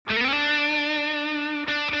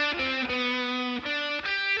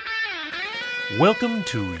Welcome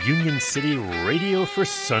to Union City Radio for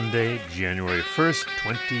Sunday, January 1st,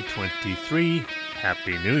 2023.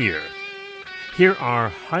 Happy New Year. Here are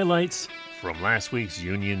highlights from last week's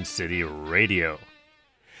Union City Radio.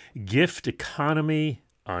 Gift economy,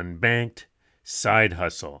 unbanked, side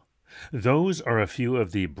hustle. Those are a few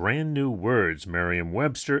of the brand new words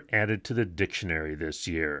Merriam-Webster added to the dictionary this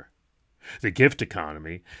year. The gift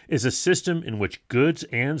economy is a system in which goods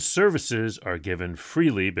and services are given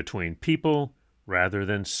freely between people rather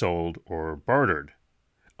than sold or bartered.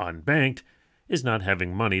 Unbanked is not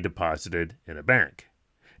having money deposited in a bank.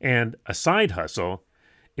 And a side hustle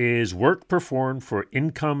is work performed for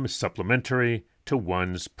income supplementary to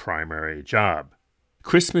one's primary job.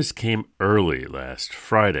 Christmas came early last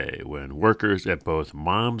Friday when workers at both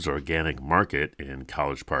Mom's Organic Market in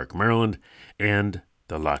College Park, Maryland, and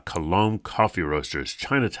the La Colombe Coffee Roasters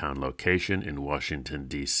Chinatown location in Washington,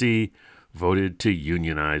 D.C., voted to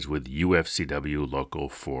unionize with UFCW Local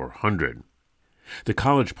 400. The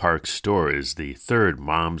College Park store is the third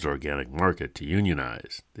Mom's Organic Market to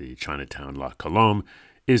unionize. The Chinatown La Colombe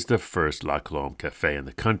is the first La Colombe cafe in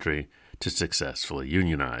the country to successfully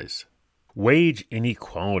unionize. Wage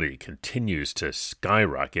inequality continues to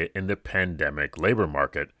skyrocket in the pandemic labor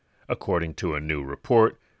market, according to a new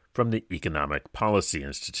report from the Economic Policy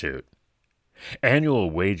Institute.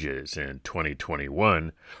 Annual wages in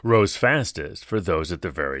 2021 rose fastest for those at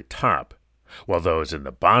the very top, while those in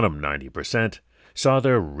the bottom 90% saw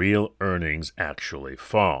their real earnings actually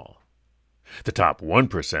fall. The top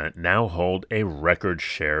 1% now hold a record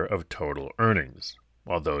share of total earnings,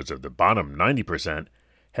 while those of the bottom 90%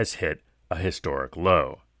 has hit a historic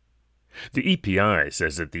low. The EPI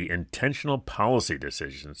says that the intentional policy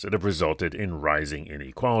decisions that have resulted in rising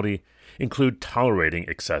inequality include tolerating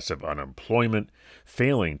excessive unemployment,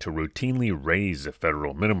 failing to routinely raise the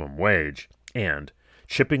federal minimum wage, and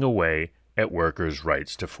chipping away at workers'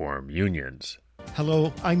 rights to form unions.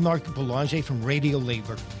 Hello, I'm Mark Boulanger from Radio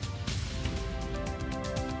Labor.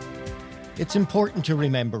 It's important to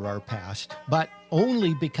remember our past, but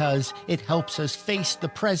only because it helps us face the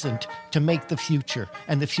present to make the future,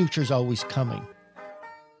 and the future's always coming.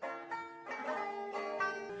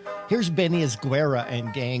 Here's Benny Esguerra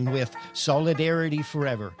and gang with Solidarity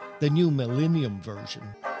Forever, the new Millennium version.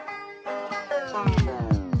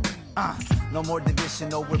 No more division,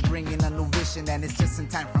 no, we're bringing a new vision, and it's just in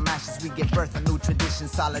time from ashes we give birth a new tradition.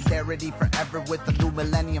 Solidarity forever with a new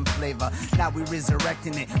millennium flavor. Now we're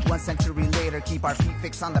resurrecting it 1 century later. Keep our feet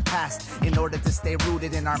fixed on the past in order to stay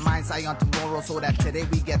rooted in our mind's eye on tomorrow, so that today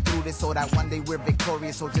we get through this, so that one day we're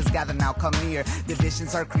victorious. So just gather now, come near.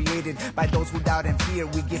 Divisions are created by those who doubt and fear.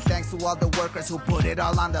 We give thanks to all the workers who put it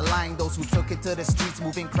all on the line, those who took it to the streets,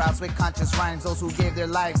 moving crowds with conscious rhymes, those who gave their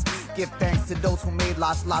lives. Give thanks to those who made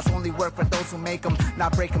laws only work for those who make them,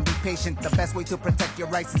 not break them. Be patient. The best way to protect your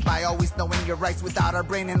rights is by always knowing your rights. Without our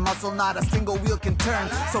brain and muscle, not a single wheel can turn.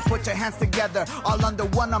 So put your hands together, all under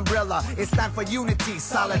one umbrella. It's time for unity,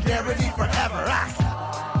 solidarity forever.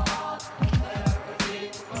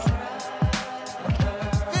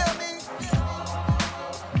 Feel me?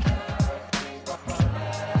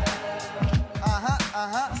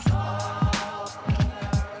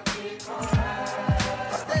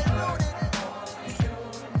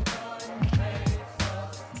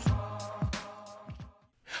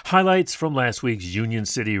 Highlights from last week's Union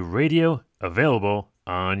City Radio, available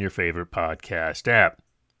on your favorite podcast app.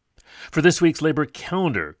 For this week's labor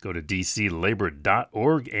calendar, go to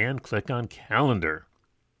dclabor.org and click on Calendar.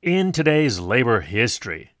 In today's labor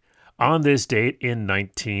history, on this date in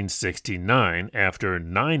 1969, after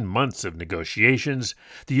 9 months of negotiations,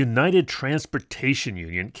 the United Transportation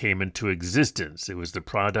Union came into existence. It was the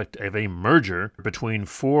product of a merger between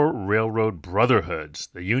 4 railroad brotherhoods.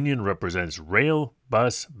 The union represents rail,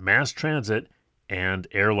 bus, mass transit, and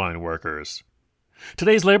airline workers.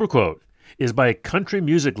 Today's labor quote is by country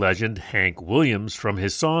music legend Hank Williams from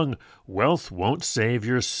his song Wealth Won't Save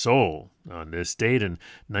Your Soul. On this date in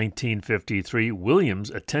 1953, Williams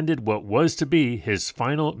attended what was to be his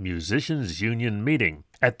final Musicians Union meeting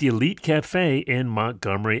at the Elite Cafe in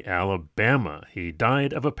Montgomery, Alabama. He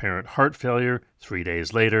died of apparent heart failure 3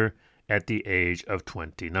 days later at the age of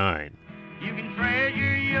 29. You can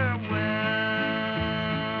treasure your wealth,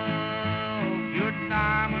 your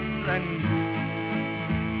diamonds and gold.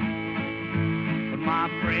 My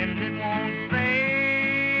friend, it won't save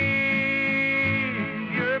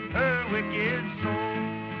your poor wicked soul.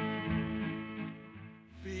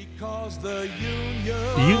 Because the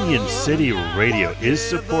Union City Radio is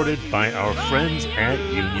supported by our friends at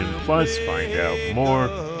Union Plus. Find out more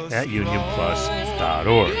at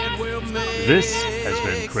unionplus.org. This has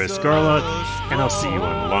been Chris Garlock, and I'll see you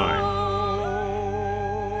on the line.